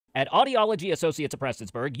At Audiology Associates of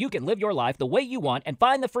Prestonsburg, you can live your life the way you want and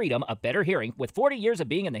find the freedom of better hearing. With 40 years of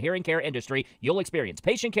being in the hearing care industry, you'll experience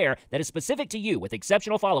patient care that is specific to you with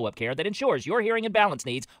exceptional follow-up care that ensures your hearing and balance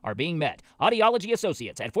needs are being met. Audiology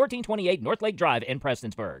Associates at 1428 North Lake Drive in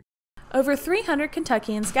Prestonsburg. Over 300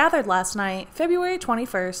 Kentuckians gathered last night, February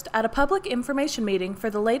 21st, at a public information meeting for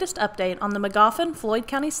the latest update on the Magoffin, Floyd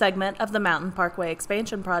County segment of the Mountain Parkway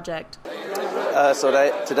expansion project.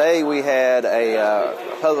 Today we had a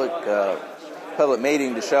public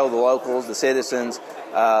meeting to show the locals, the citizens,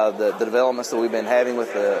 the developments that we've been having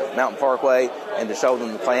with the Mountain Parkway, and to show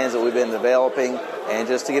them the plans that we've been developing, and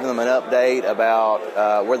just to give them an update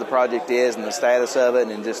about where the project is and the status of it,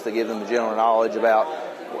 and just to give them the general knowledge about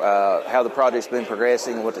how the project's been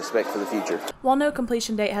progressing and what to expect for the future. While no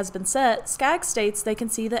completion date has been set, SCAG states they can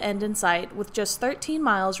see the end in sight with just 13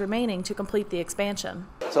 miles remaining to complete the expansion.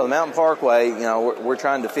 So the Mountain Parkway, we're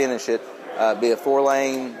trying to finish it, be a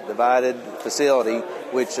 4-lane divided facility,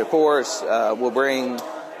 which of course will bring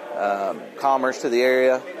commerce to the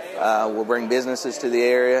area, will bring businesses to the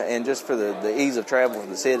area, and just for the ease of travel for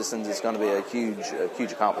the citizens, it's going to be a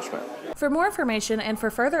huge accomplishment. For more information and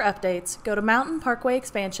for further updates, go to Mountain Parkway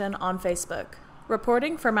Expansion on Facebook.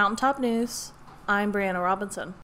 Reporting for Mountaintop News, I'm Brianna Robinson.